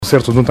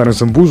concerto do António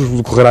Zambujo,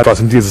 decorrerá no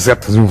próximo dia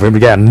 17 de novembro,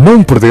 e é a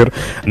não perder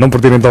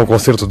então o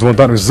concerto do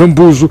António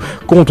Zambujo,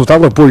 com o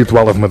total apoio do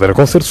I Love Madeira,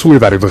 concerto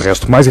solidário. De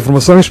resto, mais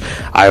informações,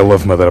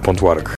 ilovemadeira.org.